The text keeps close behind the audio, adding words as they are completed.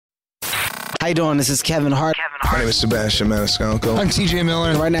How you doing? This is Kevin Hart. My name is Sebastian Maniscalco. I'm TJ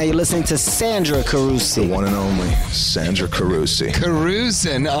Miller. Right now you're listening to Sandra Carusi. The one and only Sandra Carusi.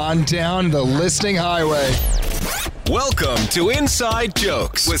 Carusin on down the Listing Highway. Welcome to Inside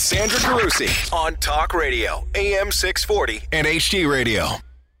Jokes with Sandra Carusi on Talk Radio, AM 640 and HD Radio.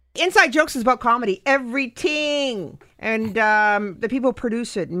 Inside Jokes is about comedy, everything. And the people who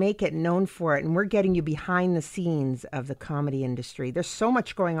produce it, make it, known for it. And we're getting you behind the scenes of the comedy industry. There's so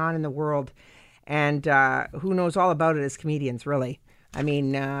much going on in the world. And who knows all about it as comedians, really? I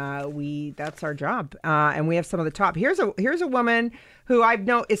mean, that's our job. And we have some of the top. Here's a woman who I've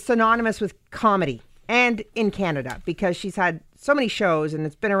known is synonymous with comedy and in Canada because she's had so many shows and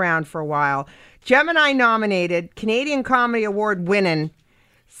it's been around for a while. Gemini nominated, Canadian Comedy Award winning,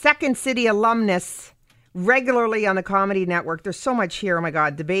 Second City alumnus, regularly on the Comedy Network. There's so much here. Oh, my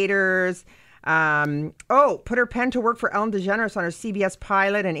God. Debaters. Put her pen to work for Ellen DeGeneres on her CBS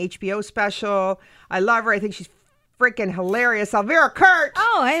pilot and HBO special. I love her. I think she's freaking hilarious. Elvira Kurt.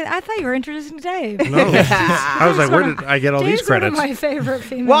 Oh, I thought you were introducing Dave. No. I was like, where did I get all Dave's these credits? One of my favorite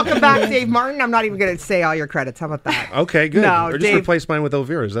female. Welcome back, Dave Martin. I'm not even going to say all your credits. How about that? Okay, good. No, or just Dave, replace mine with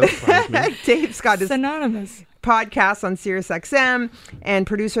Elvira's. That's fine with me. Dave's got his synonymous podcast on SiriusXM and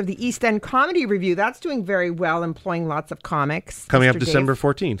producer of the East End Comedy Review. That's doing very well, employing lots of comics. Coming Mr. up December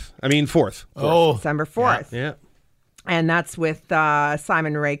 14th. I mean, 4th. Oh. December 4th. Yeah. And that's with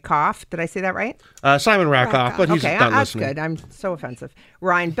Simon Rakoff. Did I say that right? Simon Rakoff, but he's okay, not that's listening. good. I'm so offensive.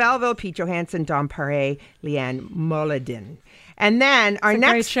 Ryan Belleville, Pete Johansson, Dom Paré, Leanne Mulliden. And then our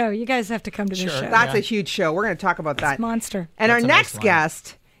next great show. You guys have to come to this show. That's a huge show. We're going to talk about that. It's monster. And That's our a next nice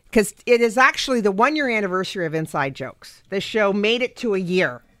guest, because it is actually the 1 year anniversary of Inside Jokes. This show made it to a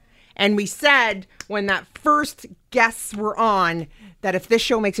year. And we said when that first guests were on that if this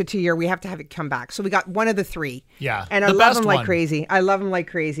show makes it to a year, we have to have it come back. So we got one of the three. Yeah. And I love him like crazy. I love him like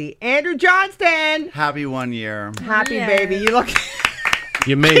crazy. Andrew Johnston. Happy 1 year. Happy Yeah. baby. You look...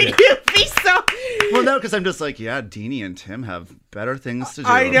 You made it. You be so... Well, no, because I'm just like, yeah, Deanie and Tim have better things to do.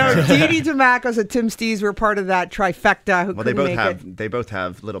 I know. Deanie Demakos and Tim Stees were part of that trifecta. Who Well, they both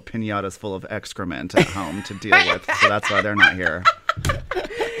have little pinatas full of excrement at home to deal with, so that's why they're not here.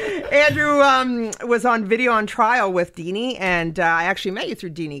 Andrew was on Video on Trial with Deanie, and I actually met you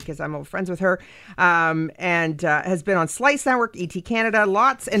through Deanie because I'm old friends with her, and has been on Slice Network, ET Canada,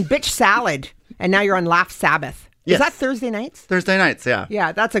 lots, and Bitch Salad, and now you're on Laugh Sabbath. Yes. Is that Thursday nights? Thursday nights, yeah.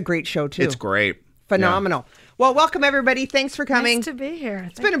 Yeah, that's a great show, too. It's great. Phenomenal. Yeah. Well, welcome, everybody. Thanks for coming. Nice to be here.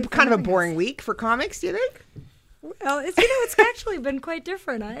 It's been kind of a boring week for comics, do you think? Well, it's actually been quite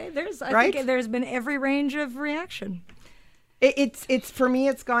different. I think there's been every range of reaction. It's for me,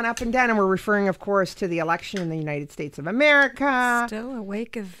 it's gone up and down, and we're referring, of course, to the election in the United States of America. Still a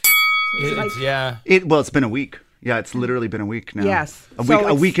wake of... It's been a week. Yeah, it's literally been a week now. Yes.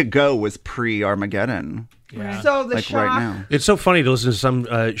 A week ago was pre-Armageddon. Yeah. So the like shock... right now. It's so funny to listen to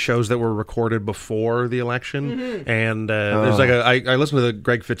some shows that were recorded before the election, and there's like I listen to the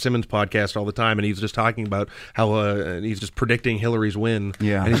Greg Fitzsimmons podcast all the time, and he's just talking about how he's just predicting Hillary's win.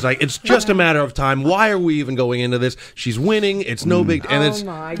 Yeah, and he's like, it's just a matter of time. Why are we even going into this? She's winning. It's no big, and Oh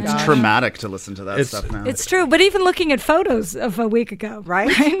my God. It's traumatic to listen to that stuff now. It's true, but even looking at photos of a week ago, right?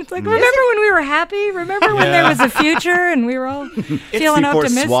 It's like, remember when we were happy? Remember when there was a future and we were all feeling before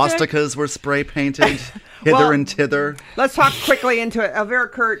optimistic? swastikas were spray painted. Hither and thither. Let's talk quickly into it. Elvira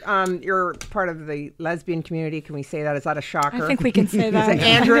Kurt, you're part of the lesbian community. Can we say that? Is that a shocker? I think we can say that.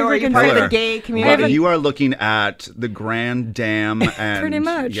 Andrew, are you part of the gay community? Well, you are looking at the grand dam and pretty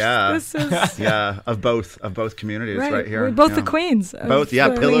much. Yeah, this is... of both communities right here. We're both the queens. Both,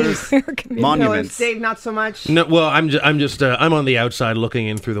 pillars, monuments. Dave, not so much. No, well, I'm on the outside looking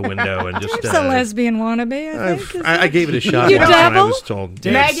in through the window and just. Dave's a lesbian wannabe. I gave it a shot. You once when I dabble? was told.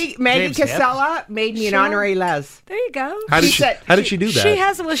 Maggie Casella made me an honorary les. There you go. How did she do that? She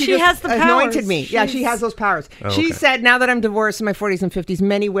has the powers. Anointed me. Yeah, she has those powers. She said, now that I'm divorced in my 40s and 50s,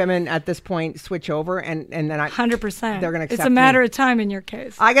 many women at this point switch over, and then 100%. They're going to accept It's a matter me. of time in your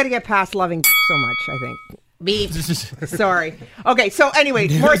case. I got to get past loving so much, I think. Beep. Sorry. Okay, so anyway,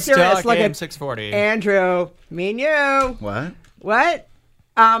 more serious. Look at 640. Andrew, me and you. What?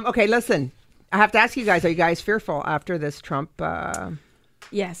 Okay, listen. I have to ask you guys, are you guys fearful after this Trump...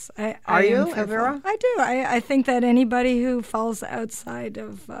 Yes. Are you, am Elvira? I do. I think that anybody who falls outside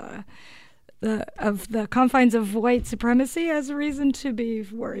of the confines of white supremacy has a reason to be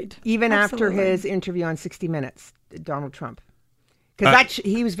worried. Even Absolutely. after his interview on 60 Minutes, Donald Trump. Because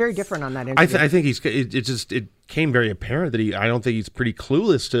he was very different on that interview. I think it came very apparent that I don't think he's pretty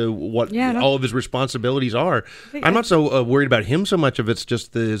clueless to what all of his responsibilities are. I'm not so worried about him so much of it's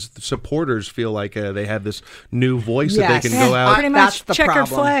just his supporters feel like they have this new voice that they can go out. Pretty much check her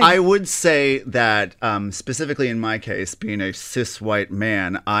flag. I would say that specifically in my case, being a cis white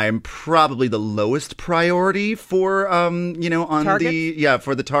man, I'm probably the lowest priority for on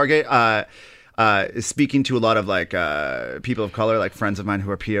for the target. Speaking to a lot of people of color, like friends of mine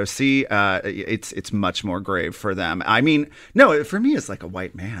who are POC, it's much more grave for them. I mean, no, for me, it's like a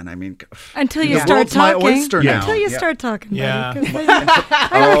white man. I mean, until you the start world's talking. my oyster now. Until you start talking. Yeah.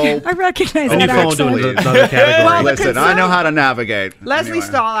 I recognize that you fall into accent. another category. Well, Listen, I know how to navigate. Leslie Anyway.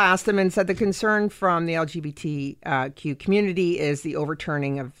 Stahl asked him and said the concern from the LGBTQ community is the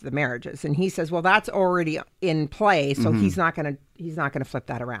overturning of the marriages, and he says, well, that's already in play, so he's not going to flip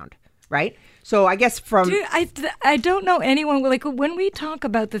that around, right? So I guess I don't know anyone, like when we talk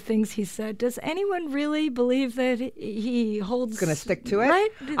about the things he said, does anyone really believe that he holds going to stick to it? Right?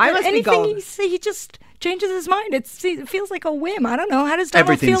 I must be going. He just changes his mind. It feels like a whim. I don't know. How does Donald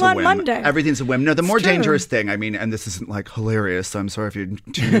Everything's feel a on whim. Monday? Everything's a whim. No, the more It's true. dangerous thing, I mean, and this isn't like hilarious, so I'm sorry if you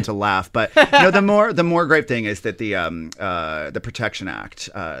tune in to laugh, but no, the more great thing is that the Protection Act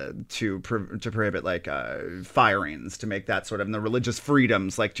to prohibit firings, to make that sort of, and the religious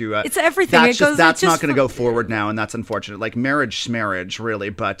freedoms, it's everything. That's not going to go forward now, and that's unfortunate. Like marriage, really,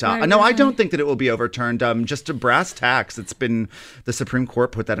 but I don't think that it will be overturned. Just to brass tacks, it's been the Supreme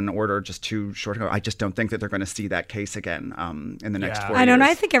Court put that in order just too short ago. I just don't think that they're going to see that case again in the next 4 years. I don't know.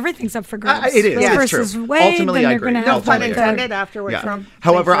 I think everything's up for grabs. It is. Roe Yeah, versus true. Wade. Ultimately, then I you're agree. going to No have pun like intended after what Yeah. Trump.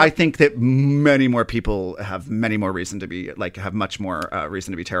 However, thinks I think that many more people have many more reason to be have much more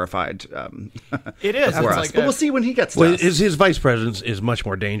reason to be terrified. It is. For It's us. But we'll see when he gets to Well, us. his vice president is much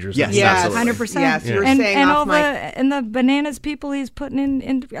more dangerous. Yes, Yes, absolutely. 100%. Yes, you were and saying and off all mic. the bananas people he's putting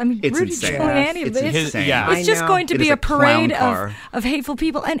in I mean, It's Rudy insane. Giuliani. It's insane. Yeah. It's just I know. going to It be is a a clown parade car. of hateful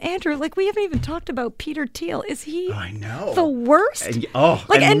people. And Andrew, we haven't even talked about Peter Thiel. Is he I know. the worst? And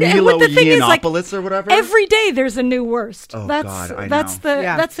what Milo the thing is, Yiannopoulos or whatever. every day there's a new worst. Oh, that's God, I that's know. the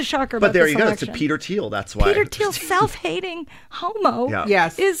Yeah. that's the shocker. But about there this you go. election. It's a Peter Thiel. That's why. Peter Thiel, self-hating homo, Yeah.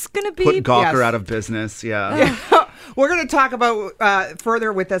 Yes. is going to be Put Gawker Yes. out of business. Yeah. We're going to talk about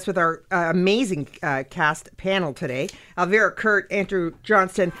further with us with our amazing cast panel today. Elvira, Kurt, Andrew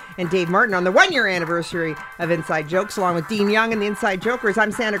Johnston, and Dave Martin on the 1-year anniversary of Inside Jokes, along with Dean Young and the Inside Jokers.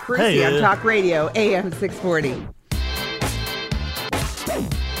 I'm Sandra Carusi on Talk Radio, AM 640.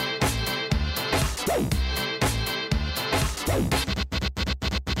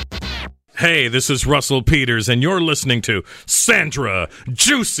 Hey, this is Russell Peters, and you're listening to Sandra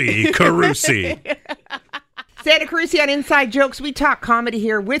Juicy Carusi. Sandra Carusi on Inside Jokes. We talk comedy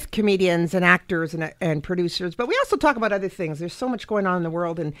here with comedians and actors and producers, but we also talk about other things. There's so much going on in the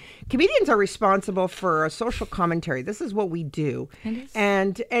world, and comedians are responsible for a social commentary. This is what we do.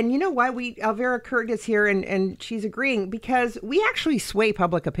 And you know why Elvira Kurt is here, and she's agreeing, because we actually sway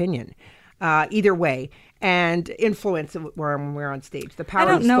public opinion either way. And influence when we're on stage. The power I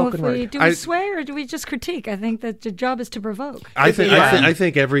don't of know spoken if we word. do we swear or do we just critique. I think that the job is to provoke. I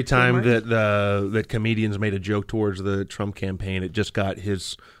think every time that comedians made a joke towards the Trump campaign, it just got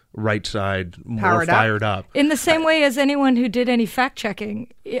his right side more fired up. In the same way as anyone who did any fact checking,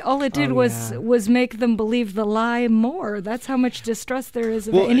 all it did was make them believe the lie more. That's how much distrust there is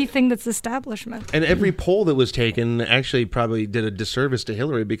of anything that's establishment. And every poll that was taken actually probably did a disservice to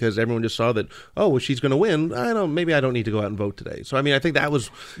Hillary, because everyone just saw that, she's going to win. Maybe I don't need to go out and vote today. So I mean, I think that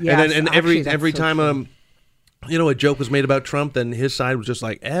was every time a joke was made about Trump, then his side was just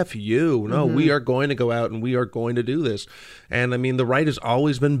like, F you. No, we are going to go out and we are going to do this. And I mean, the right has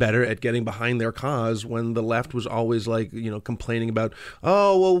always been better at getting behind their cause, when the left was always complaining about,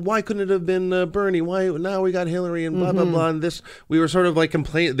 why couldn't it have been Bernie? Why now we got Hillary and blah, blah, blah. And this, we were sort of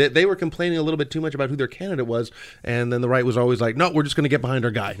they were complaining a little bit too much about who their candidate was. And then the right was always like, no, we're just going to get behind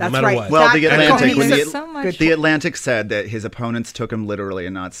our guy, no matter what. Well, the Atlantic, the Atlantic said that his opponents took him literally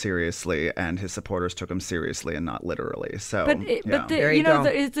and not seriously, and his supporters took him seriously and not literally. So,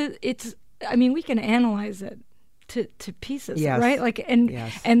 it's. I mean, we can analyze it to pieces, Yes. right?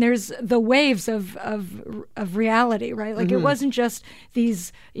 And there's the waves of reality, right? Like it wasn't just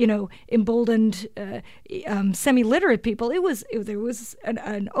these emboldened semi-literate people. There was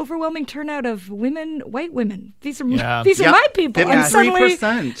an overwhelming turnout of white women. These are my people. And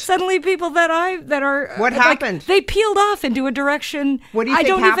suddenly people that are what happened? They peeled off into a direction. What do you I think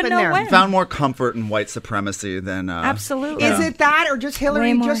don't happened even know there? when. Found more comfort in white supremacy than absolutely. Is it that, or just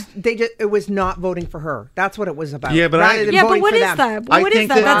Hillary? Way more. It was not voting for her. That's what it was about. about. Yeah, but rather than Yeah, but voting what for is them. that? I What is think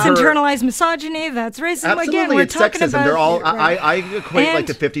that? that That's her- internalized misogyny. That's racism. Absolutely, Again, we're it's talking sexism. about. They're all. Right. I equate like And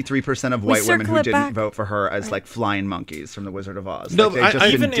the 53% of white women circle who it didn't back. vote for her as like flying monkeys from The Wizard of Oz. No, Like, they've just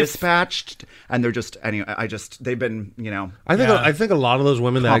even been if- dispatched, and they're just anyway. They've been I think a lot of those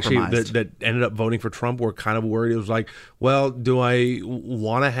women that actually Compromised. that ended up voting for Trump were kind of worried. It was like, well, do I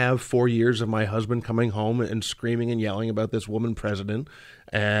want to have 4 years of my husband coming home and screaming and yelling about this woman president?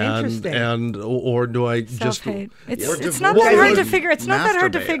 Interesting. Or do I just Self-hate. It's Or not well, that hard or to figure. It's not that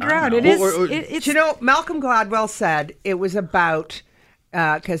hard to masturbate. figure I out. don't It know. is. It's You know, Malcolm Gladwell said it was about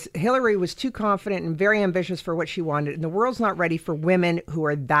because Hillary was too confident and very ambitious for what she wanted, and the world's not ready for women who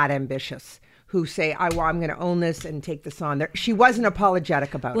are that ambitious, who say, I'm going to own this and take this on. She wasn't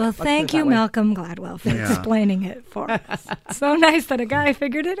apologetic about it. Well, Let's put thank it you, that way. Malcolm Gladwell, for explaining it for us. So nice that a guy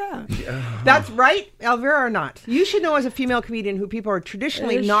figured it out. That's right, Elvira, or not? You should know as a female comedian who people are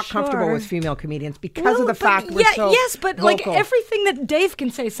traditionally not comfortable Sure. with female comedians because of the But fact we're so yes, but like vocal. everything that Dave can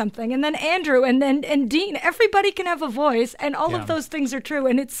say something, and then Andrew, and Dean, everybody can have a voice, and all of those things are true,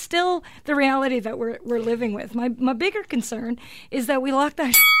 and it's still the reality that we're living with. My bigger concern is that we lock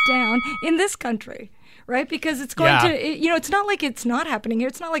that down in this country. Right, because it's going to, it's not like it's not happening here.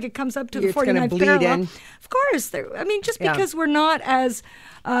 It's not like it comes up to the It's gonna 49th bleed parallel. in. Of course, just Yeah. because we're not as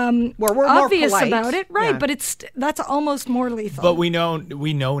we're more obvious polite. about it, right? Yeah. But that's almost more lethal. But we know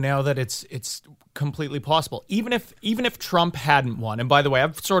now that it's completely possible. Even if Trump hadn't won, and by the way,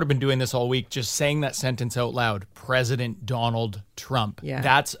 I've sort of been doing this all week, just saying that sentence out loud. President Donald Trump. Yeah.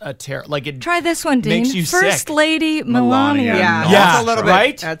 That's a like it. Try this one, Dean. Makes you First sick. Lady Melania. Yeah, Yeah, that's a little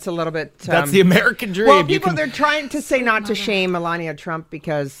right? bit. That's a little bit. That's the American dream. Well, You people can- they're trying to say not to shame Melania Trump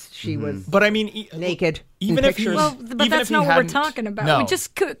because she was But I mean, naked. in even if pictures. Well, but Even that's if he not what we're hadn't- talking about. No. We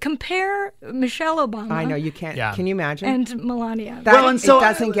just compare Michelle Obama. I know you can't. Yeah. Can you imagine? And Melania. That, Well, and so it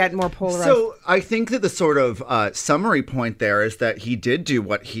doesn't get more polarized. So I think that the sort of summary point there is that he did do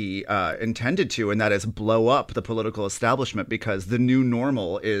what he intended to, and that is blow up the political establishment because the new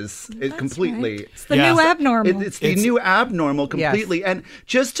normal is completely. Right. It's the Yeah. new abnormal. It's the new abnormal completely. And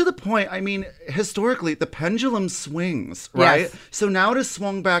just to the point, I mean, historically, the pendulum swings, right? Yes. So now it has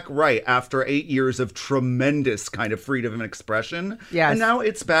swung back right after 8 years of tremendous kind of freedom of expression. Yes. And now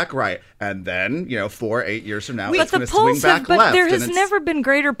it's back right. And then, 8 years from now, But it's going the to swing polls back have, but left. there and has it's- never been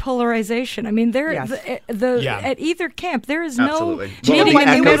greater polarization. I mean, Yes. at either camp, there is Absolutely. no Well, meeting the in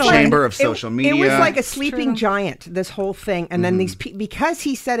the echo middle. chamber of social It media. was like a sleeping True. giant, this whole thing. And then because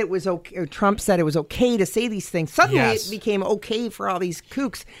he said it was okay, or Trump said it was okay to say these things, suddenly Yes. it became okay for all these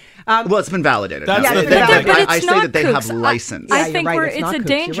kooks. Well, it's been validated. That's That's the the thing. thing. But I it's say not that they kooks. have license. I Yeah, think you're right. It's it's not a kooks.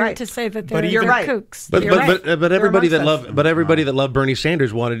 You're danger right. to say that But they're you're right. kooks. But You're right. but everybody that amongst us. loved everybody that loved Bernie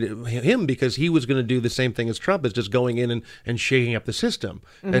Sanders wanted him because he was going to do the same thing as Trump, is just going in and shaking up the system.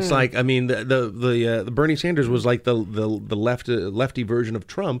 It's like, I mean, the Bernie Sanders was like the lefty version of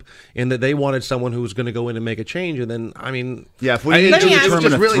Trump in that they wanted someone who was going to go in and make a change, and then Yeah, if we it need was to just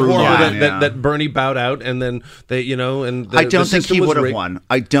determine a really through horrible line, that Bernie bowed out, and then they and I don't the think system he was would have rigged. won.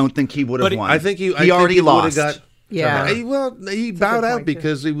 I don't think he would have But won. I think he already think he would've lost. got. Yeah. Well, he bowed out point, too.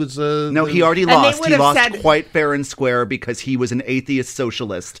 because he was. No, he already they lost. would He have lost said- quite fair and square because he was an atheist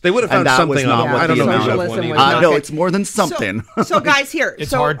socialist. They would have and found that something was on not him. what I don't the know if amount they of- would have Socialism won was either. not no, good. it's more than something. So guys, here.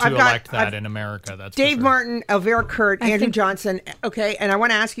 It's so hard to I've got- elect that I've- in America. That's Dave for sure. Martin, Elvira Kurt, Andrew think- Johnston. Okay, and I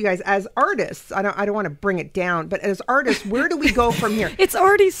want to ask you guys, as artists, I don't want to bring it down, but as artists, where do we go from here? It's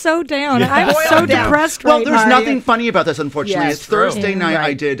already so down. I'm Boil so it down. depressed Well, right there's now. nothing funny about this, unfortunately. Yes, It's true. Thursday night.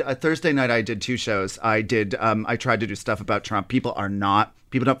 Right. Thursday night. I did 2 shows. I tried to do stuff about Trump. People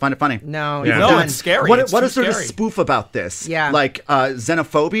don't find it funny. No, Yeah. it's No, done. it's scary. What It's is too there to scary. spoof about this? Yeah. Like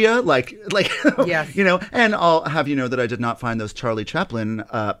xenophobia, like Yes. And I'll have you know that I did not find those Charlie Chaplin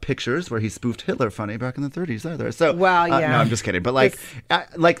pictures where he spoofed Hitler funny back in the 30s either. So Well, yeah. no, I'm just kidding. But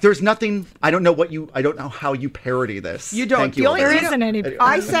like there's nothing. I don't know how you parody this. You don't. Thank The you, only There Elvira. isn't any.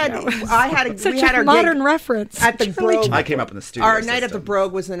 I said I had Such we had a our modern gig reference. at the Brogue. I came up in the studio. Our night at the system.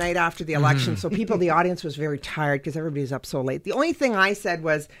 Brogue was the night after the election, so the audience was very tired because everybody's up so late. The only thing I said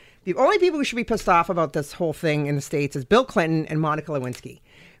was the only people who should be pissed off about this whole thing in the States is Bill Clinton and Monica Lewinsky,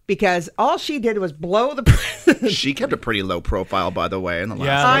 because all she did was blow the president. She kept a pretty low profile, by the way, in the last.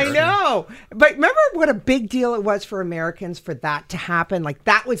 Yeah, I election. know. But remember what a big deal it was for Americans for that to happen? Like,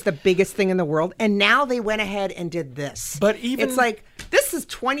 that was the biggest thing in the world. And now they went ahead and did this. But even- it's like, this is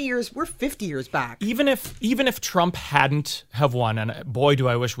 20 years, we're 50 years back. Even if Trump hadn't have won, and boy, do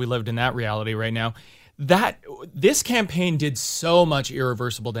I wish we lived in that reality right now. This campaign did so much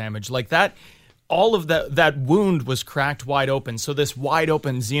irreversible damage. Like that, all of that wound was cracked wide open. So this wide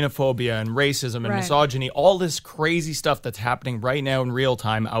open xenophobia and racism and misogyny, all this crazy stuff that's happening right now in real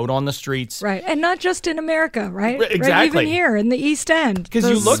time out on the streets. Right. And not just in America, right? Exactly. Right, even here in the East End. Because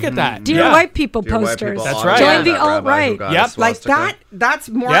you look at that. Dear White People Dear posters. White people. That's right. Join the alt-right. Yep. Like that's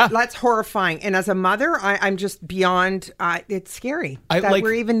more, Yeah. that's horrifying. And as a mother, I'm just beyond, it's scary that like-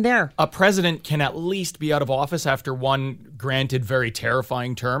 we're even there. A president can at least be out of office after one granted very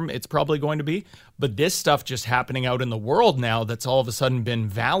terrifying term. It's probably going to be. But this stuff just happening out in the world now that's all of a sudden been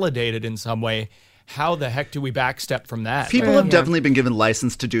validated in some way. How the heck do we backstep from that? People have definitely been given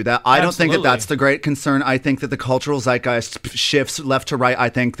license to do that. I don't think that Absolutely. that's the great concern. I think that the cultural zeitgeist shifts left to right. I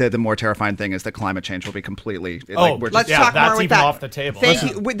think that the more terrifying thing is that climate change will be completely... Let's talk more that's with even that. off the table. Thank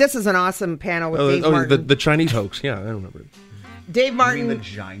you. This is an awesome panel with Dave Martin. The Chinese hoax. Yeah, I remember it. Dave Martin,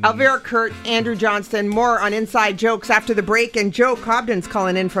 Elvira Kurt, Andrew Johnston. More on Inside Jokes after the break. And Joe Cobden's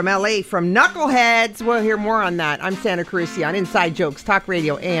calling in from L.A. from Knuckleheads. We'll hear more on that. I'm Sandra Carusi on Inside Jokes, Talk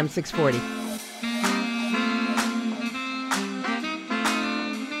Radio, AM 640.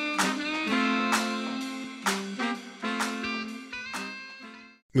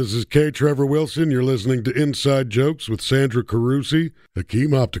 This is K. Trevor Wilson. You're listening to Inside Jokes with Sandra Carusi.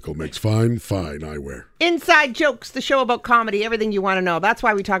 Hakeem Optical makes fine eyewear. Inside Jokes, the show about comedy, everything you want to know. That's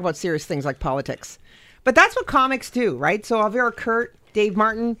why we talk about serious things like politics. But that's what comics do, right? So Elvira Kurt, Dave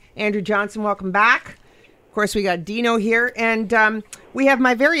Martin, Andrew Johnston, welcome back. Of course, we got Dino here. And we have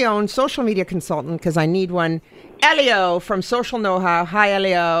my very own social media consultant, because I need one, Elio from Social Know-How. Hi,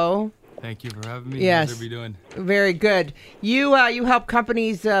 Elio. Thank you for having me. Yes. How's everybody doing? Very good. You help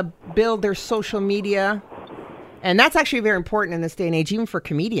companies build their social media, and that's actually very important in this day and age, even for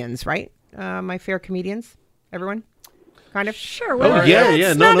comedians, right? My fair comedians, everyone, kind of. Sure. Oh, yeah.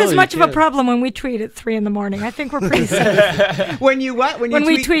 It's not as much of a problem when we tweet at 3 a.m. I think we're pretty safe. When you what? When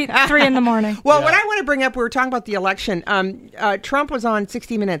we tweet 3 a.m. Well, what I want to bring up, we were talking about the election. Trump was on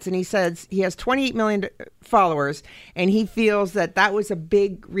 60 Minutes, and he says he has 28 million followers, and he feels that was a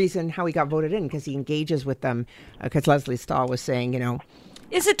big reason how he got voted in, because he engages with them. Because Leslie Stahl was saying,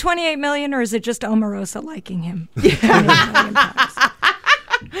 Is it 28 million, or is it just Omarosa liking him?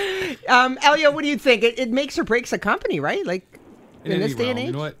 Elio, what do you think? It makes or breaks a company, right? Like in this day and age?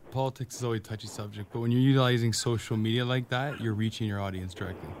 You know what? Politics is always a touchy subject, but when you're utilizing social media like that, you're reaching your audience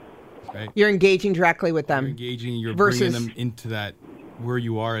directly, right? You're engaging directly with them. You're engaging, you're versus bringing them into that, where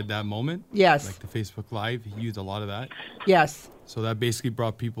you are at that moment. Yes. Like the Facebook Live, he used a lot of that. Yes. So that basically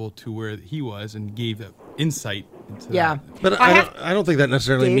brought people to where he was and gave them insight into Yeah. that. But I don't think that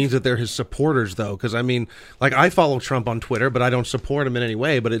necessarily Dave? means that they're his supporters, though, because I mean, like, I follow Trump on Twitter, but I don't support him in any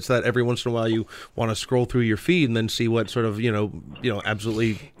way. But it's that every once in a while you want to scroll through your feed and then see what sort of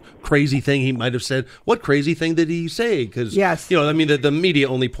absolutely crazy thing he might have said. What crazy thing did he say? Because I mean, the media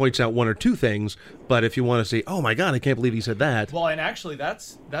only points out one or two things, but if you want to say, oh my God, I can't believe he said that. Well, and actually,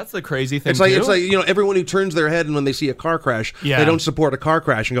 that's the crazy thing. It's like everyone who turns their head and when they see a car crash, they don't support a car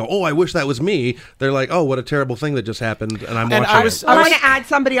crash and go, oh, I wish that was me. They're like, oh, what a terrible thing that just happened, and I'm watching. I want to add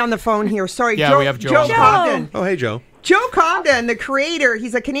somebody on the phone here. Sorry, Yeah, Joe, we have Joe Joe on the Cobden. Oh, hey, Joe. Joe Cobden, the creator,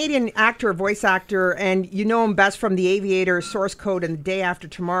 he's a Canadian actor, voice actor, and you know him best from The Aviator, Source Code, and The Day After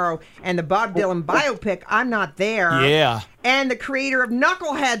Tomorrow, and the Bob Dylan biopic, I'm Not There. Yeah. And the creator of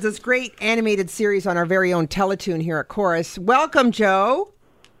Knuckleheads, this great animated series on our very own Teletoon here at Chorus. Welcome, Joe.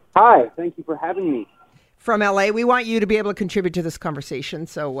 Hi, thank you for having me. From LA. We want you to be able to contribute to this conversation,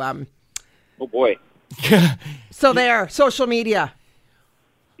 so... Oh, boy. So there, social media.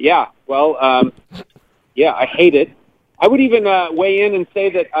 Yeah, well, I hate it. I would even weigh in and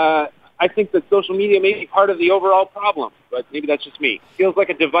say that I think that social media may be part of the overall problem, but maybe that's just me. Feels like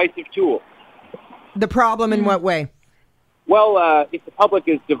a divisive tool. The problem in what way? Well, if the public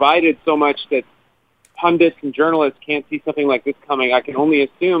is divided so much that pundits and journalists can't see something like this coming, I can only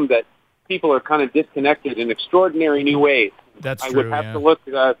assume that people are kind of disconnected in extraordinary new ways. That's I true, would have to look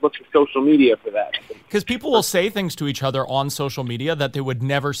to social media for that. Because people will say things to each other on social media that they would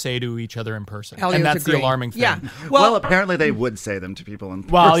never say to each other in person. Elliot's And that's the agreeing. alarming thing. Yeah. Well, apparently they would say them to people in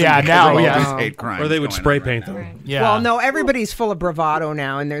person. Well, yeah, because now, of all yeah. these hate crimes Or they would going spray on right paint now. them. Yeah. Well, no, everybody's full of bravado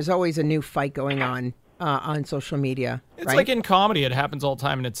now, and there's always a new fight going on social media. It's right? like in comedy, it happens all the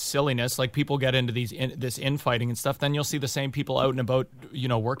time, and it's silliness. Like people get into this infighting and stuff. Then you'll see the same people out and about,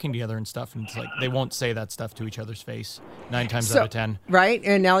 working together and stuff. And it's like they won't say that stuff to each other's face 9 times out of 10. Right,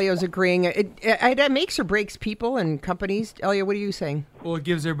 and Elio's agreeing. It makes or breaks people and companies. Elio, what are you saying? Well, it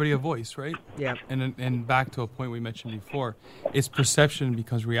gives everybody a voice, right? Yeah. And back to a point we mentioned before, it's perception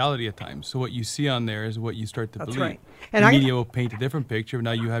becomes reality at times. So what you see on there is what you start to That's believe. right. And And the media will paint a different picture.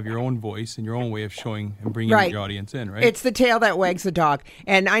 Now you have your own voice and your own way of showing and bringing Right. your audience in, right? It's the tail that wags the dog.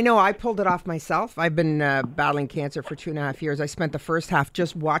 And I know I pulled it off myself. I've been battling cancer for 2.5 years. I spent the first half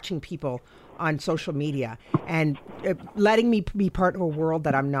just watching people on social media and letting me be part of a world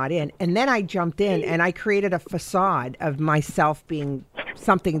that I'm not in. And then I jumped in and I created a facade of myself being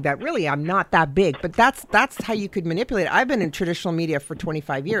something that really I'm not that big. But that's how you could manipulate it. I've been in traditional media for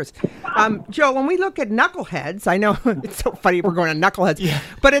 25 years. Joe, when we look at Knuckleheads, I know it's so funny we're going to Knuckleheads,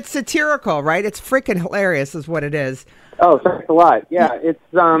 but it's satirical, right? It's freaking hilarious is what it is. Oh, thanks a lot. Yeah, it's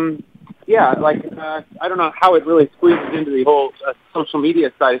I don't know how it really squeezes into the whole social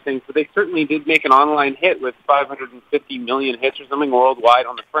media side of things, but they certainly did make an online hit with 550 million hits or something worldwide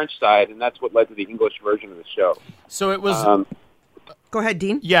on the French side, and that's what led to the English version of the show. So it was. Go ahead,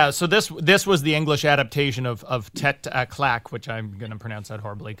 Dean. Yeah, so this was the English adaptation of Tête à Claque, which I'm going to pronounce that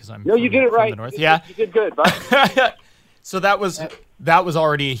horribly because I'm you did it right. The north. You did good, bud. So that was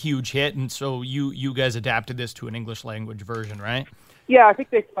already a huge hit, and so you guys adapted this to an English language version, right? Yeah, I think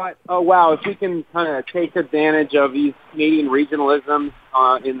they thought, oh, wow, if we can kind of take advantage of these Canadian regionalisms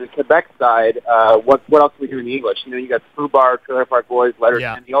in the Quebec side, what else can we do in the English? You know, you got Foo Bar, Trailer Park Boys,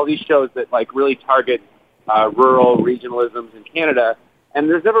 Letterkenny, all these shows that, like, really target rural regionalisms in Canada. And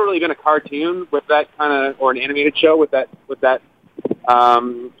there's never really been a cartoon with that kind of, or an animated show with that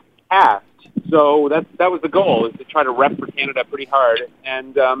cast. So that was the goal, is to try to rep for Canada pretty hard.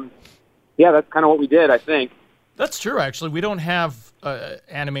 And, that's kind of what we did, I think. That's true, actually. We don't have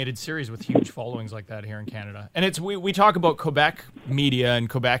animated series with huge followings like that here in Canada. And we talk about Quebec media and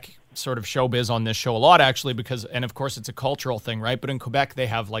Quebec sort of showbiz on this show a lot, actually, and of course it's a cultural thing, right? But in Quebec, they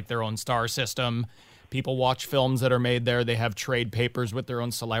have like their own star system. People watch films that are made there. They have trade papers with their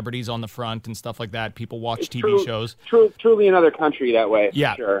own celebrities on the front and stuff like that. People watch TV shows. Truly another country that way,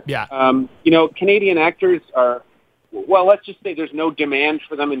 yeah, for sure. Yeah. Canadian actors are, well, let's just say there's no demand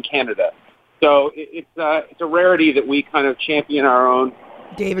for them in Canada. So it's a rarity that we kind of champion our own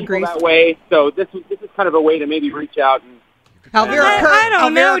people that way. So this is kind of a way to maybe reach out and. I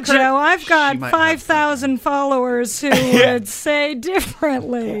don't know, Joe. I've got 5,000 followers who would say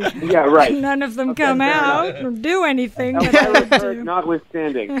differently. Yeah, right. None of them come out or do anything.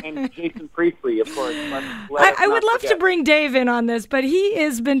 Notwithstanding. And Jason Priestley, of course. I would love to bring Dave in on this, but he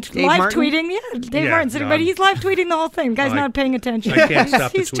has been live tweeting. Yeah, Dave Martin's in, but he's live tweeting the whole thing. Guy's not paying attention. I can't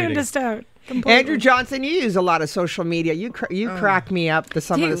stop He's the tuned tweeting. us out. Completely. Andrew Johnston, you use a lot of social media. You crack me up to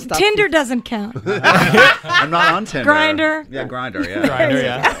some of the stuff. Tinder doesn't count. I'm not on Tinder. Grindr. Yeah, Grindr. Yeah. Grindr,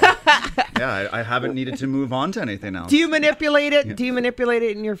 yeah. Yeah, I haven't needed to move on to anything else. Do you manipulate it? Yeah. Do you manipulate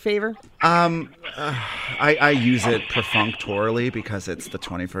it in your favor? I use it perfunctorily because it's the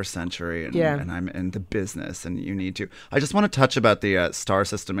 21st century and I'm in the business and you need to. I just want to touch about the star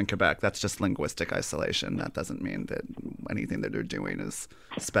system in Quebec. That's just linguistic isolation. That doesn't mean that anything that they're doing is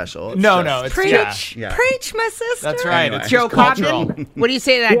special. It's preach, preach, my sister. That's right. It's Joe Cobden. What do you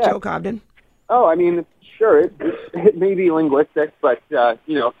say to that, Joe Cobden? Oh, I mean, sure, it may be linguistic, but there's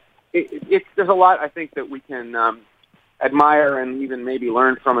a lot I think that we can admire and even maybe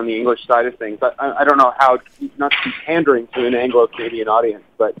learn from in the English side of things. I don't know how not to be pandering to an Anglo-Canadian audience,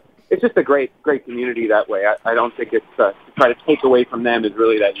 but it's just a great community that way. I don't think it's to try to take away from them is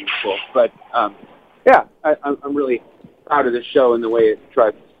really that useful. But I'm really proud of this show and the way it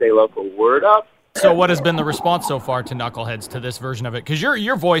tries to stay local. Word up. So what has been the response so far to Knuckleheads, to this version of it? Because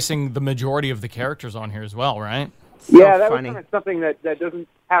you're voicing the majority of the characters on here as well, right? That was kind of something that doesn't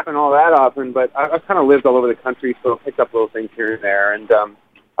happen all that often, but I've kind of lived all over the country, so I picked up little things here and there. And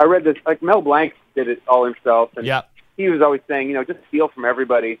I read this, like Mel Blanc did it all himself, and he was always saying, just steal from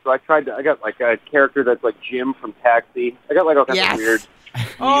everybody. So I got like a character that's like Jim from Taxi. I got like all kinds of weird.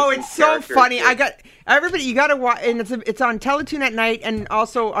 Oh, it's so funny. I got everybody. You got to watch, and it's on Teletoon at night and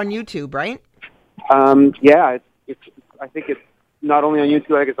also on YouTube, right? I think it's not only on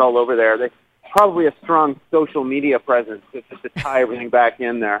YouTube. I think it's all over there. They probably a strong social media presence just to tie everything back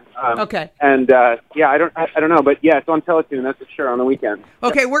in there. Okay. And I don't know, but it's on Teletoon. That's for sure on the weekend.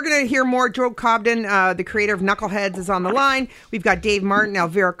 Okay, we're going to hear more. Joe Cobden, the creator of Knuckleheads, is on the line. We've got Dave Martin,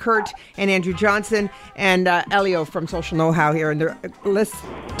 Elvira Kurt, and Andrew Johnston, and Elio from Social Know-How here, and they're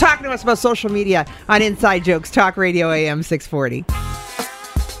talking to us about social media on Inside Jokes, Talk Radio AM 640.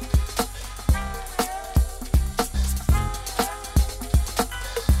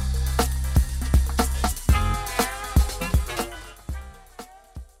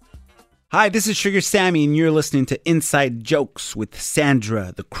 Hi, this is Sugar Sammy, and you're listening to Inside Jokes with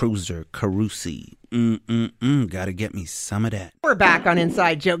Sandra the Cruiser Carusi. Gotta get me some of that. We're back on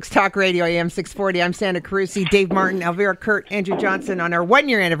Inside Jokes, Talk Radio, AM 640. I'm Sandra Carusi, Dave Martin, Elvira, Kurt, Andrew Johnston on our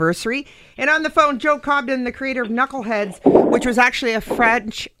 1-year anniversary. And on the phone, Joe Cobden, the creator of Knuckleheads, which was actually a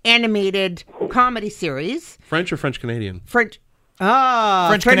French animated comedy series. French or French-Canadian? French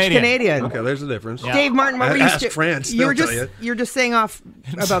Canadian. Okay, there's the difference. Yeah. Dave Martin, what were you Ask France. You're They'll tell you're just saying off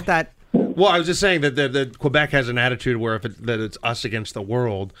about that. Well, I was just saying that Quebec has an attitude where that it's us against the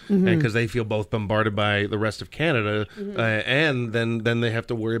world, and because they feel both bombarded by the rest of Canada, and then they have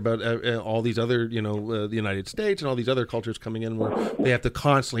to worry about all these other, the United States and all these other cultures coming in, where they have to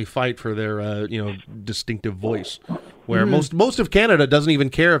constantly fight for their, distinctive voice. Where most of Canada doesn't even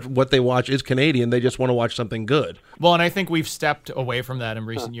care if what they watch is Canadian; they just want to watch something good. Well, and I think we've stepped away from that in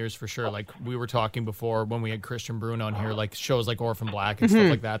recent years for sure. Like we were talking before when we had Christian Brune on here, like shows like Orphan Black and stuff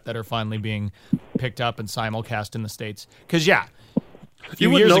like that are finally being picked up and simulcast in the States. Because you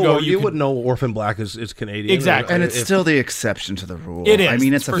would know Orphan Black is Canadian. Exactly. And it's still the exception to the rule. It is. I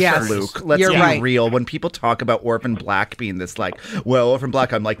mean, it's a fluke. Let's be real. When people talk about Orphan Black being this Orphan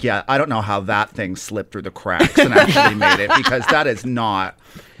Black, I'm like, I don't know how that thing slipped through the cracks and actually made it, because that is not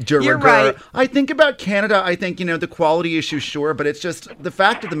de rigueur. You're right. I think about Canada, I think, the quality issue, sure, but it's just the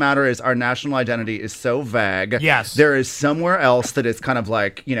fact of the matter is our national identity is so vague. Yes. There is somewhere else that is kind of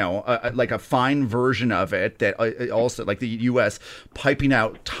like, like a fine version of it that also, like the U.S., piping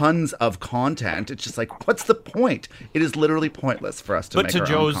out tons of content. It's just like, what's the point? It is literally pointless for us to make our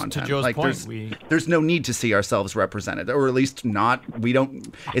own content. To Joe's point, there's no need to see ourselves represented, or at least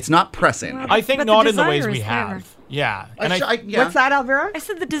it's not pressing. I think not in the ways we have. Yeah. What's that, Elvira? I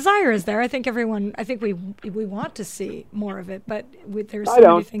said the desire is there. I think we want to see more of it, but there's so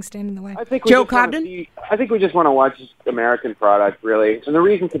many things standing in the way. Joe Cobden? I think we just want to watch American product, really. And the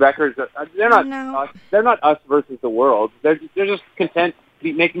reason Quebecers, they're not us versus the world. They're just content to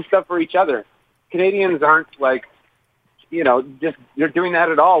be making stuff for each other. Canadians aren't they're doing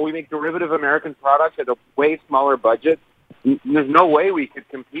that at all. We make derivative American products at a way smaller budget. There's no way we could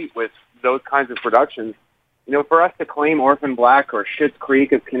compete with those kinds of productions. For us to claim Orphan Black or Schitt's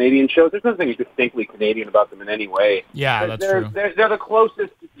Creek as Canadian shows, there's nothing distinctly Canadian about them in any way. Yeah, that's true. They're the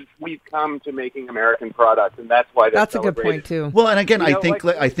closest we've come to making American products, and that's why that's a good point too. Well, and again, I think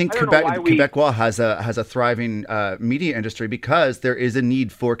Quebecois has a thriving media industry because there is a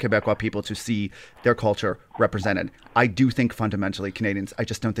need for Quebecois people to see their culture represented. I do think fundamentally Canadians, I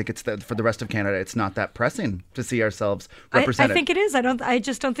just don't think it's for the rest of Canada, it's not that pressing to see ourselves represented. I think it is. I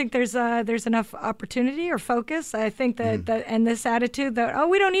just don't think there's enough opportunity or focus. I think that and this attitude that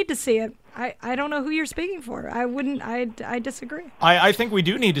we don't need to see it. I don't know who you're speaking for. I disagree. I think we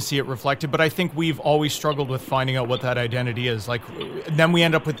do need to see it reflected, but I think we've always struggled with finding out what that identity is. Like, then we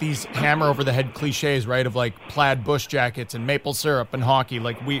end up with these hammer over the head cliches, right? Of like plaid bush jackets and maple syrup and hockey.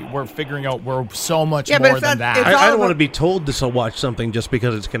 Like we're figuring out we're so much more than that. I don't want to be told to watch something just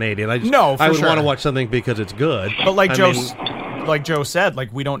because it's Canadian. I would want to watch something because it's good. But like Joe said,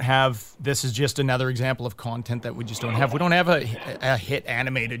 like we don't have. This is just another example of content that we just don't have. We don't have a hit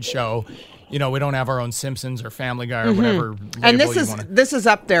animated show. We don't have our own Simpsons or Family Guy or whatever. And this is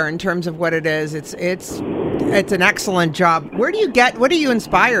up there in terms of what it is. It's an excellent job. What are you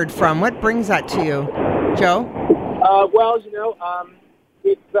inspired from? What brings that to you, Joe?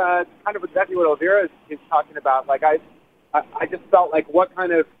 It's kind of exactly what Elvira is talking about. Like I just felt like, what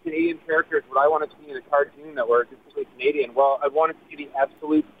kind of Canadian characters would I want to see in a cartoon that were distinctly Canadian? Well, I want to see the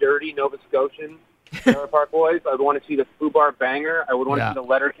absolute dirty Nova Scotian Trailer Park Boys. I would want to see the Fubar Banger. I would want to see the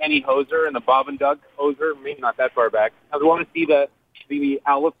Letterkenny Hoser and the Bob and Doug Hoser. Maybe not that far back. I would want to see the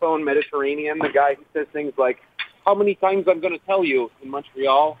allophone Mediterranean, the guy who says things like, "How many times I'm going to tell you" in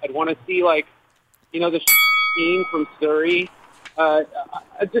Montreal. I'd want to see the team from Surrey. I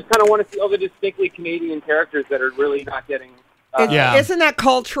just kind of want to see all the distinctly Canadian characters that are really not getting... Isn't that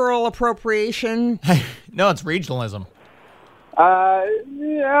cultural appropriation? No, it's regionalism.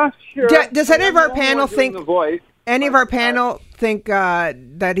 Yeah, sure. Does any of our panel think...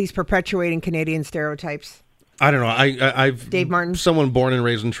 that he's perpetuating Canadian stereotypes? I don't know. I've Dave Martin, someone born and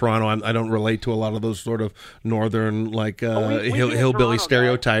raised in Toronto. I don't relate to a lot of those sort of northern hillbilly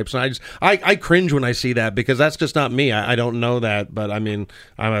stereotypes. And I cringe when I see that because that's just not me. I don't know that, but I mean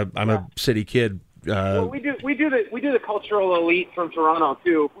I'm a city kid Well, we do the cultural elite from Toronto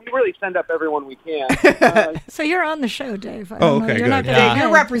too. We really send up everyone we can. So you're on the show, Dave. Okay, you're good. not Dave,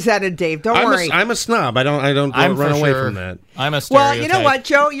 you're represented, Dave. Don't worry. I'm a snob. I don't run away from that. I'm a Well, stereotype. you know what,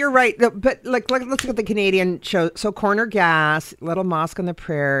 Joe? You're right. But let's look at the Canadian show. So Corner Gas, Little Mosque on the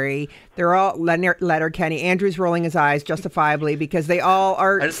Prairie, they're all Letterkenny. Andrew's rolling his eyes justifiably because they all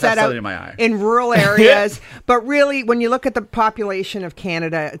are set out in rural areas. But really, when you look at the population of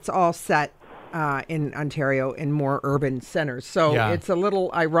Canada, it's all set in Ontario in more urban centers. So it's a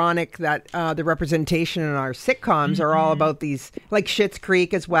little ironic that the representation in our sitcoms are all about these, like Schitt's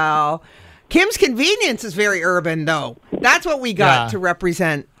Creek as well. Kim's Convenience is very urban, though. That's what we got to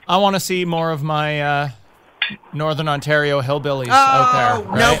represent. I want to see more of my Northern Ontario hillbillies out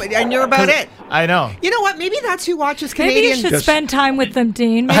there. No, right? and you're about it. I know. You know what? Maybe that's who watches Canadian. Maybe you should spend time with them,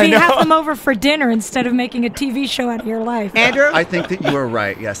 Dean. Maybe have them over for dinner instead of making a TV show out of your life. Andrew? I think that you are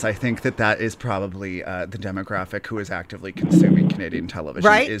right. Yes, I think that is probably the demographic who is actively consuming Canadian television.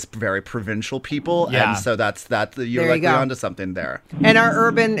 Right? Is very provincial people, Yeah. and so that's you're likely onto something there. And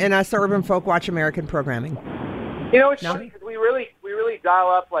us urban folk watch American programming. You know, it's funny because we really dial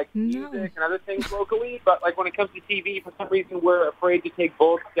up like music and other things locally, but like when it comes to TV, for some reason we're afraid to take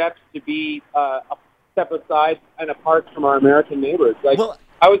bold steps to be a step aside and apart from our American neighbors. Like,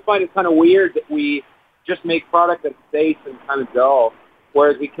 I always find it kind of weird that we just make product that's safe and kind of dull,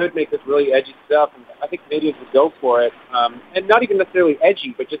 whereas we could make this really edgy stuff, and I think Canadians would go for it, and not even necessarily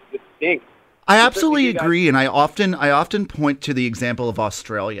edgy, but just distinct. I absolutely agree, and I often point to the example of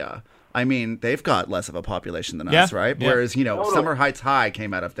Australia. I mean, they've got less of a population than us, right? Yeah. Whereas, Summer Heights High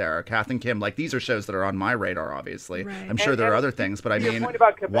came out of there. Kath and Kim, like, these are shows that are on my radar, obviously. Right. I'm sure there are other things, but I mean,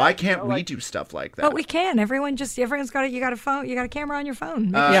 why can't we do stuff like that? But we can. Everyone's got you got a phone. You got a camera on your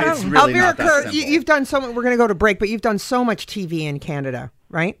phone. It's really Elvira not that simple. you've done so much. We're going to go to break, but you've done so much TV in Canada,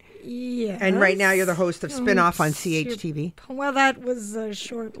 right? Yeah. And right now you're the host of Spin-Off on CHTV. Well, that was a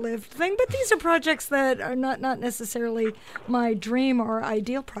short-lived thing, but these are projects that are not necessarily my dream or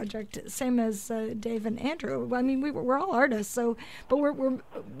ideal project. Same as Dave and Andrew. I mean, we're all artists, but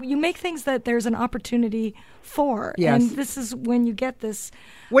you make things that there's an opportunity for. Yes. And this is when you get this.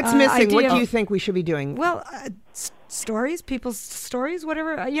 What's missing? What do you of, think we should be doing? Well, stories, people's stories,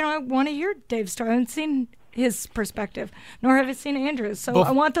 whatever. I want to hear Dave's story. I haven't seen his perspective, nor have I seen Andrew's. So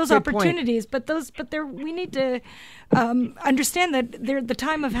I want those opportunities, but we need to understand that the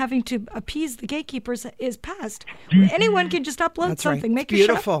time of having to appease the gatekeepers is past. Anyone can just upload something, make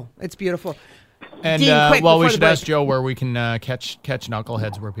your show. It's beautiful. And Dean, we should ask Joe where we can catch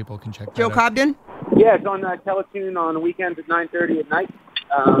Knuckleheads, where people can check Joe that out. Cobden? Yeah, it's on Teletoon on weekends at 9:30 at night.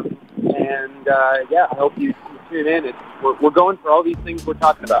 I hope you tune in. We're going for all these things we're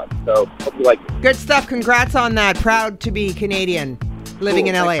talking about, so hope you like it. Good stuff. Congrats on that. Proud to be Canadian, living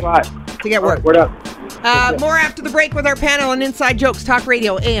in LA. To get work. Word up. More after the break with our panel on Inside Jokes, Talk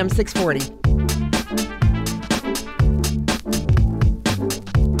Radio, AM 640.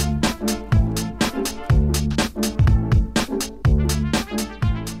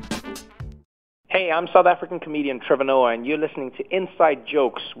 Hey, I'm South African comedian Trevor Noah, and you're listening to Inside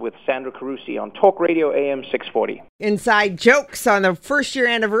Jokes with Sandra Carusi on Talk Radio AM 640. Inside Jokes on the first-year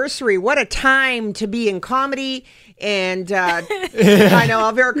anniversary. What a time to be in comedy. And I know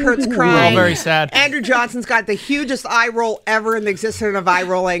Elvira Kurt's crying. We're all very sad. Andrew Johnston's got the hugest eye roll ever in the existence of eye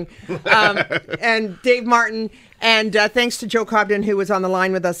rolling. And Dave Martin. And thanks to Joe Cobden, who was on the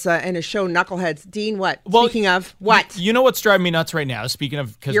line with us in his show, Knuckleheads. Dean, what? Well, speaking of, what? You know what's driving me nuts right now? Speaking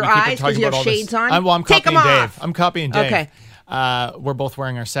of, because we Your keep eyes, talking you about have all shades this. on? I'm Take copying them Dave. off. I'm copying Dave. Okay. We're both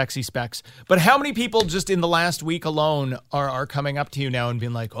wearing our sexy specs. But how many people just in the last week alone are coming up to you now and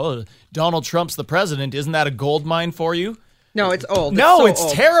being like, oh, Donald Trump's the president. Isn't that a gold mine for you? No, it's old. No, it's so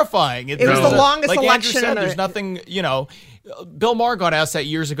old. terrifying. It was the longest like election. Andrew said, there's nothing, Bill Maher got asked that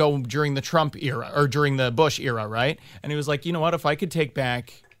years ago during the Trump era, or during the Bush era, right? And he was like, you know what, if I could take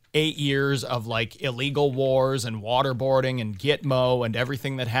back 8 years of like illegal wars and waterboarding and Gitmo and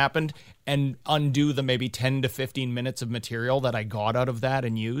everything that happened and undo the maybe 10 to 15 minutes of material that I got out of that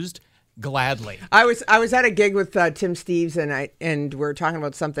and used, gladly. I was at a gig with Tim Steves and we were talking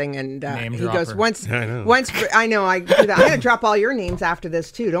about something and he goes once I know I do that. I'm gonna drop all your names after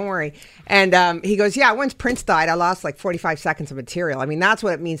this too, don't worry. And he goes, yeah, once Prince died I lost like 45 seconds of material. I mean, that's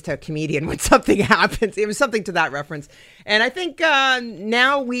what it means to a comedian when something happens. It was something to that reference. And I think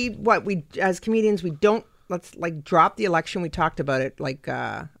now we as comedians we don't, let's like drop the election. We talked about it, like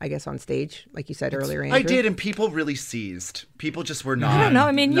I guess on stage, like you said earlier. Andrew. I did, and people really seized. People just were not. I don't know.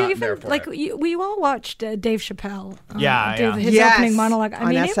 I mean, you even like we all watched Dave Chappelle. His opening monologue. I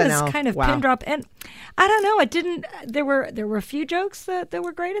mean, SNL. It was kind of wow. pin drop, and I don't know. It didn't. There were a few jokes that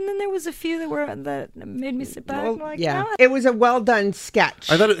were great, and then there was a few that made me sit back. It was a well done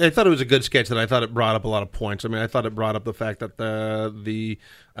sketch. I thought it was a good sketch. That I thought it brought up a lot of points. I mean, I thought it brought up the fact that the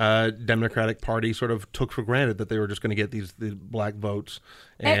Democratic Party sort of took for granted that they were just going to get the black votes,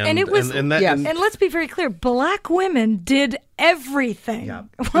 and it was and let's be very clear: black women did everything. Yeah.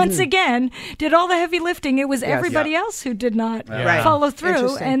 Once again, did all the heavy lifting. It was everybody else who did not follow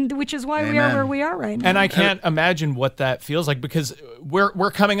through, and which is why we are where we are right now. And I can't imagine what that feels like, because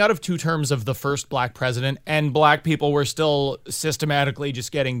we're coming out of 2 terms of the first black president, and black people were still systematically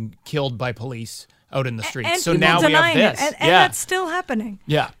just getting killed by police out in the streets. And so now we have this. And that's still happening.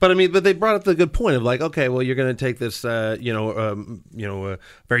 Yeah. But I mean, they brought up the good point of like, okay, well, you're going to take this, very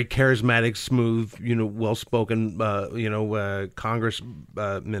charismatic, smooth, well-spoken, Congressman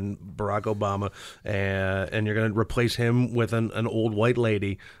Barack Obama, and you're going to replace him with an old white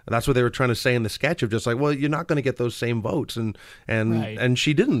lady. And that's what they were trying to say in the sketch of just like, well, you're not going to get those same votes, and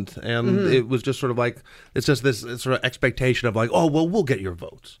she didn't, and it was just sort of like it's just this sort of expectation of like, oh, well, we'll get your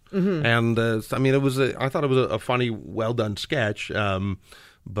votes, and I mean. I thought it was a funny, well done sketch,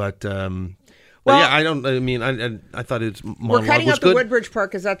 but I thought it's monologue we're cutting was out good. the Woodbridge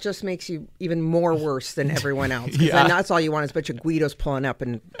part because that just makes you even more worse than everyone else. Because that's all you want is a bunch of Guidos pulling up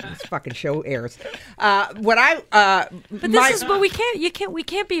and this fucking show airs. But we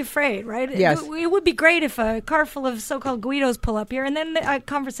can't be afraid, right? Yes. It would be great if a car full of so-called Guidos pull up here, and then a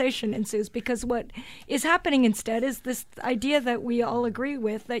conversation ensues. Because what is happening instead is this idea that we all agree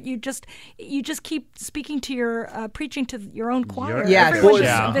with, that you just keep speaking to your preaching to your own choir. Everyone's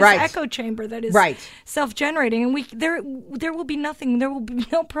this echo chamber that is self-generating, and there will be nothing. There will be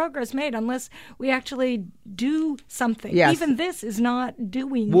no progress made unless we actually do something. Yes. Even this is not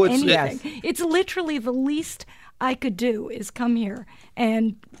doing anything. It's literally the least I could do is come here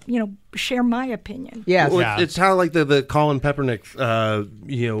and share my opinion. It's how like the Colin Kaepernick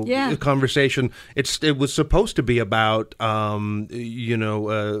conversation. It was supposed to be about about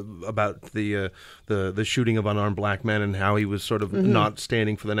the shooting of unarmed black men and how he was sort of not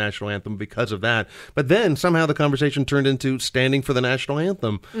standing for the national anthem because of that. But then somehow the conversation turned into standing for the national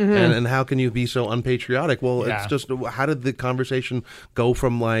anthem, and how can you be so unpatriotic? Well, it's just how did the conversation go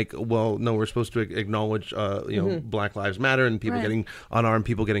from like, well, no, we're supposed to acknowledge Black Lives Matter and people getting unarmed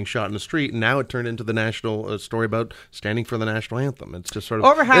people getting shot in the street, and now it turned into the national story about standing for the national anthem. It's just sort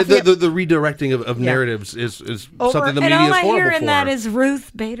of the redirecting of narratives is something the media is horrible for. And all I hear in that is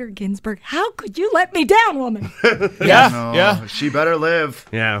Ruth Bader Ginsburg. How could you let me down, woman? She better live.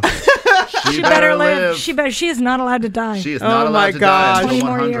 Yeah. She better live. She is not allowed to die. She is not allowed to die. 20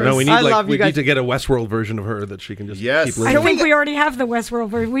 more years. No, we need to get a Westworld version of her that she can just keep living. I think we already have the Westworld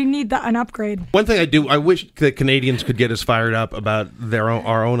version. We need an upgrade. One thing I wish that Canadians could get as fired up about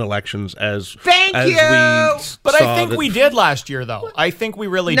our own elections as Thank you. But I think we did last year, though. I think we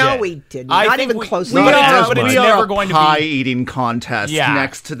really did. No, we didn't. Not even close. We But it's never going to be pie eating contest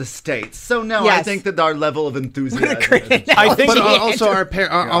next to the states. So no, I think that our level of enthusiasm. But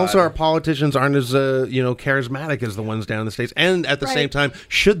also our politicians aren't as charismatic as the ones down in the states. And at the same time,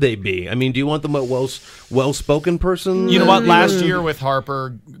 should they be? I mean, do you want them a well-spoken person? You know what? Last year with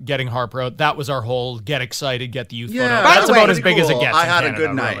getting Harper out, that was our whole get excited, get the youth vote out. That's about as big as it gets. I had in Canada, a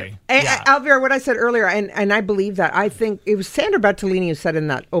good night. Really. Elvira, what I said earlier, and I believe that. I think it was Sandra Bettolini who said in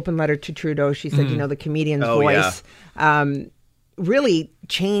that open letter to Trudeau, she said, the Canadian's voice really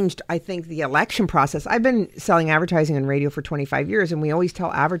changed, I think, the election process. I've been selling advertising and radio for 25 years, and we always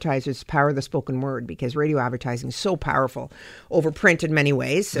tell advertisers to power the spoken word because radio advertising is so powerful over print in many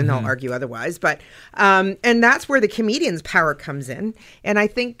ways, and they'll argue otherwise. But and that's where the comedian's power comes in. And I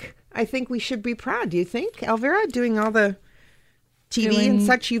think we should be proud. Do you think, Elvira, doing all the TV and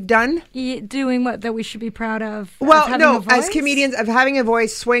such you've done? Doing what that we should be proud of? Well, of no, as comedians, of having a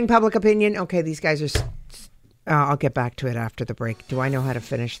voice, swaying public opinion. Okay, these guys are... I'll get back to it after the break. Do I know how to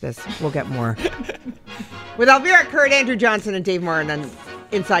finish this? We'll get more. With Elvira Kurt, Andrew Johnston, and Dave Moran on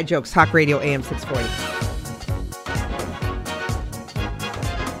Inside Jokes, Talk Radio AM 640.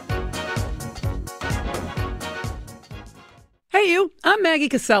 Hey you, I'm Maggie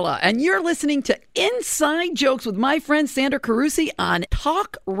Casella, and you're listening to Inside Jokes with my friend Sandra Carusi on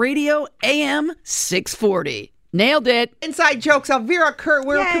Talk Radio AM 640. Nailed it. Inside Jokes. Elvira Kurt,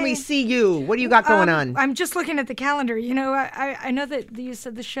 where can we see you? What do you got going on? I'm just looking at the calendar. I know that you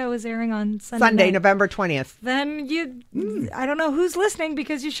said the show is airing on Sunday, November 20th. Then I don't know who's listening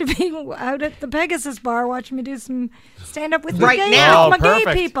because you should be out at the Pegasus Bar watching me do some stand-up with right my gay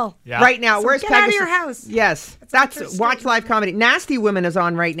people. Yeah. Right now. So where's get Pegasus? Out of your house. Yes. That's Watch Live Comedy. Nasty Women is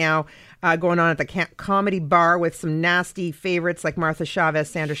on right now. Going on at the Comedy Bar with some nasty favorites like Martha Chavez,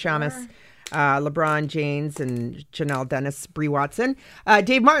 Sandra Shamus. LeBron James and Janelle Dennis, Bree Watson.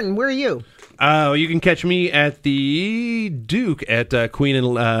 Dave Martin, where are you? You can catch me at the Duke at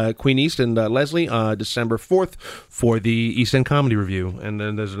Queen East and Leslie December 4th for the East End Comedy Review. And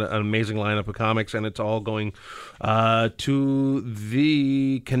then there's an amazing lineup of comics, and it's all going to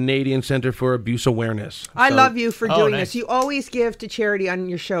the Canadian Centre for Abuse Awareness. I love you for doing this. You always give to charity on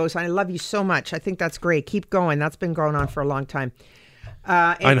your shows. I love you so much. I think that's great. Keep going. That's been going on for a long time.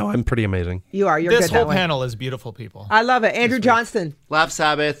 I know. I'm pretty amazing. You are. You're this good that whole way. panel is beautiful people. I love it. Andrew Johnston. Laugh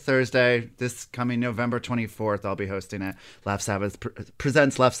Sabbath, Thursday, this coming November 24th. I'll be hosting it. Laugh Sabbath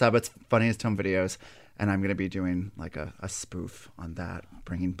presents Laugh Sabbath's Funniest Home Videos. And I'm going to be doing like a spoof on that,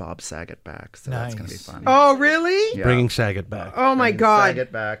 bringing Bob Saget back. So that's going to be fun. Oh, really? Yeah. Bringing Saget back. Oh, my God.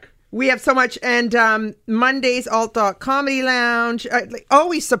 Saget back. We have so much. And Mondays, Alt Comedy Lounge.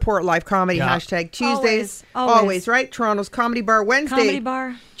 Always support live comedy. Yeah. Hashtag Tuesdays. Always. Right? Toronto's Comedy Bar. Wednesday. Comedy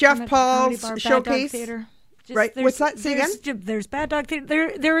Bar. Jeff Paul's Comedy Bar, Showcase. Bad Dog Theater. Right. What's that? Say again? There's Bad Dog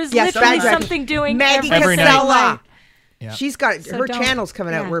Theater. There is Yes, literally Bad Dog. something doing Maggie every Casella. night. Yeah. She's got So her don't- channels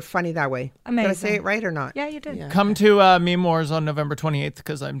coming out. yeah. We're funny that way. Amazing. Did I say it right or not? Yeah, you did. Come to Meme Wars on November 28th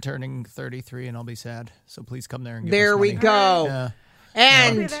because I'm turning 33 and I'll be sad. So please come there and give There us we money. go. Yeah.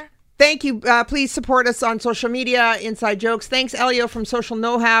 And thank you. Please support us on social media. Inside Jokes. Thanks, Elio from Social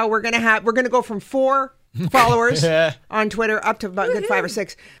Know-How. We're gonna go from 4 followers on Twitter up to about a good 5 or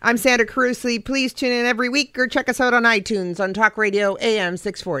 6. I'm Sandra Carusi. Please tune in every week or check us out on iTunes on Talk Radio AM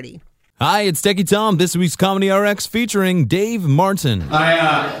 640. Hi, it's Techie Tom. This week's Comedy RX featuring Dave Martin.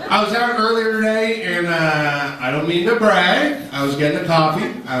 I was out earlier today, and I don't mean to brag. I was getting a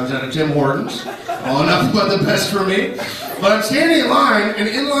coffee. I was at a Tim Hortons. All enough but the best for me. But I'm standing in line, and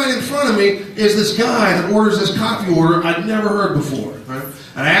in line in front of me is this guy that orders this coffee order I'd never heard before. Right?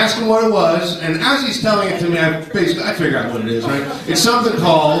 And I asked him what it was, and as he's telling it to me, I figure out what it is. Right? It's something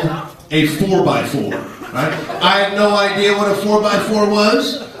called a 4x4. Right? I had no idea what a 4x4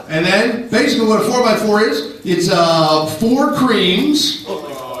 was. And then, basically what a 4x4 is, it's 4 creams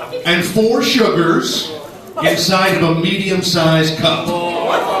and 4 sugars inside of a medium-sized cup.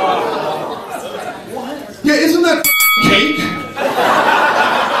 Yeah, isn't that cake?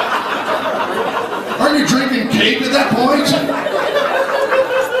 Aren't you drinking cake at that point?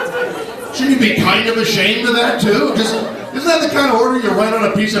 Shouldn't you be kind of ashamed of that, too? Because isn't that the kind of order you write on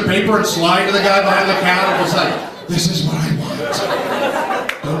a piece of paper and slide to the guy behind the counter? It's like, this is what I want.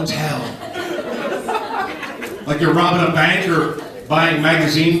 Don't tell. Like you're robbing a bank or buying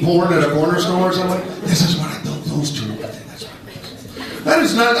magazine porn at a corner store or something. This is what I thought those two were. That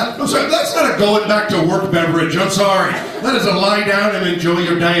is not, I'm sorry, that's not a going back to work beverage. I'm sorry. That is a lie down and enjoy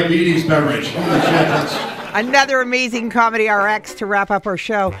your diabetes beverage. Holy shit, that's... Another amazing Comedy RX to wrap up our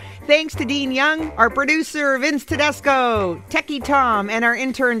show. Thanks to Dean Young, our producer Vince Tedesco, Techie Tom, and our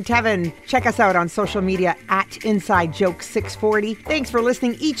intern Tevin. Check us out on social media at Inside Jokes 640. Thanks for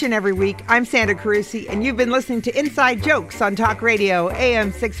listening each and every week. I'm Sandra Carusi, and you've been listening to Inside Jokes on Talk Radio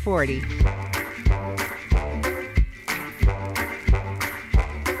AM 640.